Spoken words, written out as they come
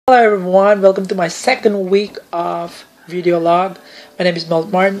Hello everyone, welcome to my second week of video log. My name is Mel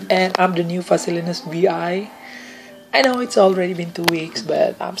Martin and I'm the new Fasilinus BI. I know it's already been 2 weeks,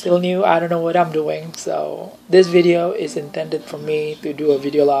 but I'm still new. I don't know what I'm doing. So this video is intended for me to do a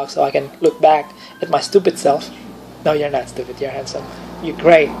video log so I can look back at my stupid self. No, you're not stupid, you're handsome. You're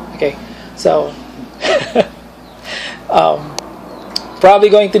great. Okay, so probably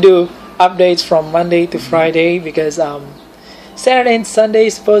going to do updates from Monday to Friday because Saturday and Sunday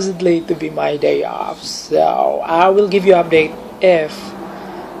is supposedly to be my day off, so I will give you an update if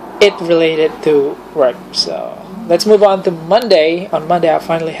it related to work. So let's move on to Monday. On Monday I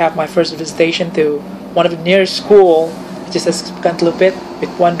finally have my first visitation to one of the nearest school, which is Cantlupit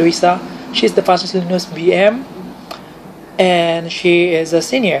with Juan Duisa. She's the Fasilinus BM and she is a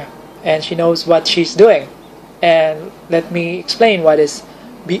senior and she knows what she's doing. And let me explain what is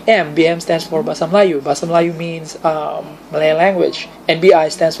BM. BM stands for Bahasa Melayu. Bahasa Melayu means Malay language, and BI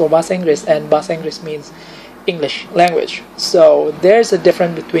stands for Bahasa Inggris, and Bahasa Inggris means English language. So there's a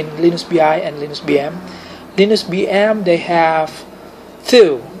difference between Linus BI and Linus BM. Linus BM, they have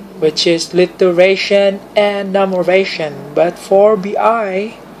two, which is literation and numeration. But for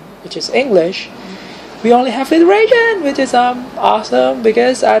BI, which is English, we only have literation, which is awesome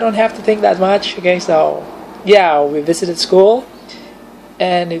because I don't have to think that much. Okay, so yeah, we visited school.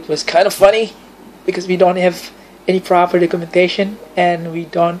 And it was kind of funny because we don't have any proper documentation and we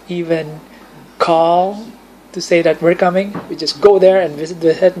don't even call to say that we're coming. We just go there and visit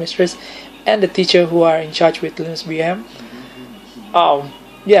the headmistress and the teacher who are in charge with Linus BM.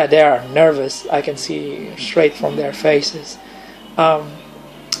 Yeah, they are nervous. I can see straight from their faces. I'm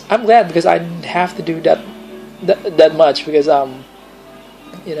glad because I didn't have to do that much because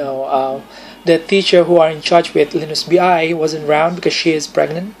the teacher who are in charge with Linus BI wasn't around because she is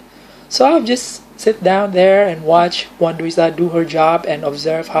pregnant. So I'll just sit down there and watch Juan Duisa do her job and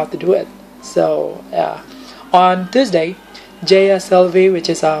observe how to do it. So yeah. On Tuesday, Jaya Selvi, which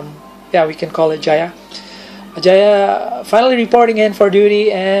is we can call it Jaya. Jaya finally reporting in for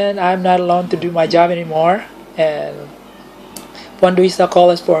duty and I'm not alone to do my job anymore. And Juan Duisa called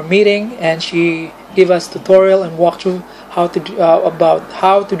us for a meeting and she gave us tutorial and walkthrough how to do, about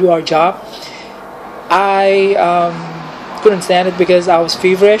how to do our job. I couldn't stand it because I was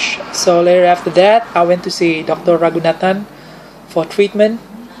feverish. So later after that, I went to see Dr. Raghunathan for treatment,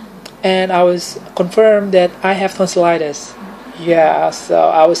 and I was confirmed that I have tonsillitis. Yeah, so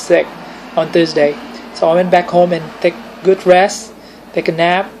I was sick on Tuesday. So I went back home and take good rest, take a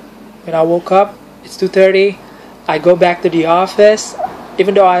nap. When I woke up, it's 2:30. I go back to the office,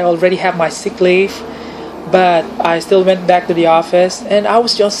 even though I already have my sick leave. But I still went back to the office and I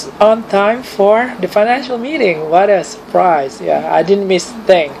was just on time for the financial meeting. What a surprise. Yeah, I didn't miss a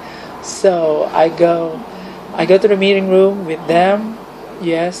thing. So I go to the meeting room with them,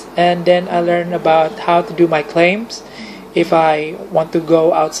 yes, and then I learn about how to do my claims if I want to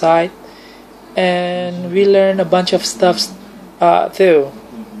go outside. And we learn a bunch of stuff too.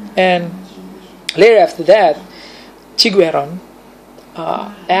 And later after that, Chigueron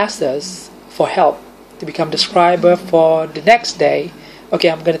asked us for help to become the scribe for the next day. Okay,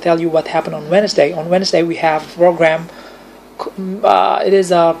 I'm going to tell you what happened on Wednesday. On Wednesday, we have a program. It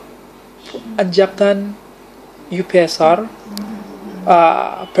is a Anjakan UPSR,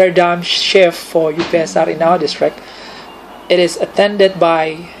 paradigm shift for UPSR in our district. It is attended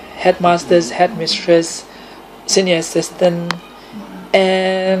by headmasters, headmistress, senior assistant,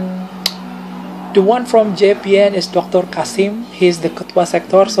 and the one from JPN is Dr. Kasim. He's the Ketua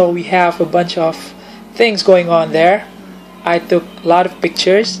Sector, so we have a bunch of things going on there. I took a lot of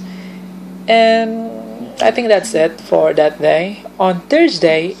pictures and I think that's it for that day. On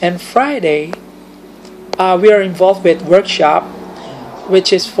Thursday and Friday we are involved with workshop,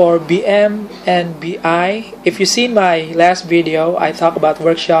 which is for BM and BI. If you seen my last video, I talk about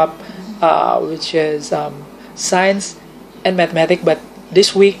workshop which is science and mathematics, but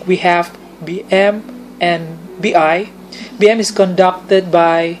this week we have BM and BI. BM is conducted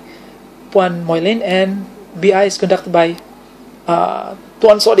by Puan Moylin and BI is conducted by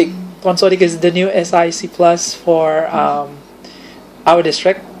Tuan Sodik. Tuan Sodik is the new SIC Plus for our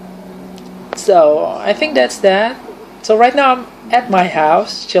district. So I think that's that. So right now I'm at my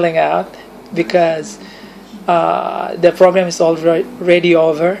house chilling out because the program is already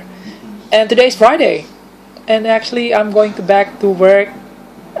over. And today is Friday. And actually I'm going back to work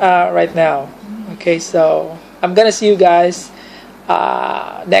right now. Okay, so I'm gonna see you guys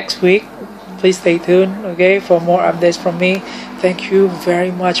next week. Please stay tuned, okay, for more updates from me. Thank you very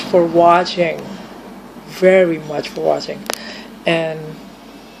much for watching. Very much for watching. And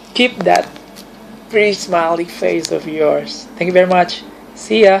keep that pretty smiley face of yours. Thank you very much.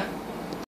 See ya!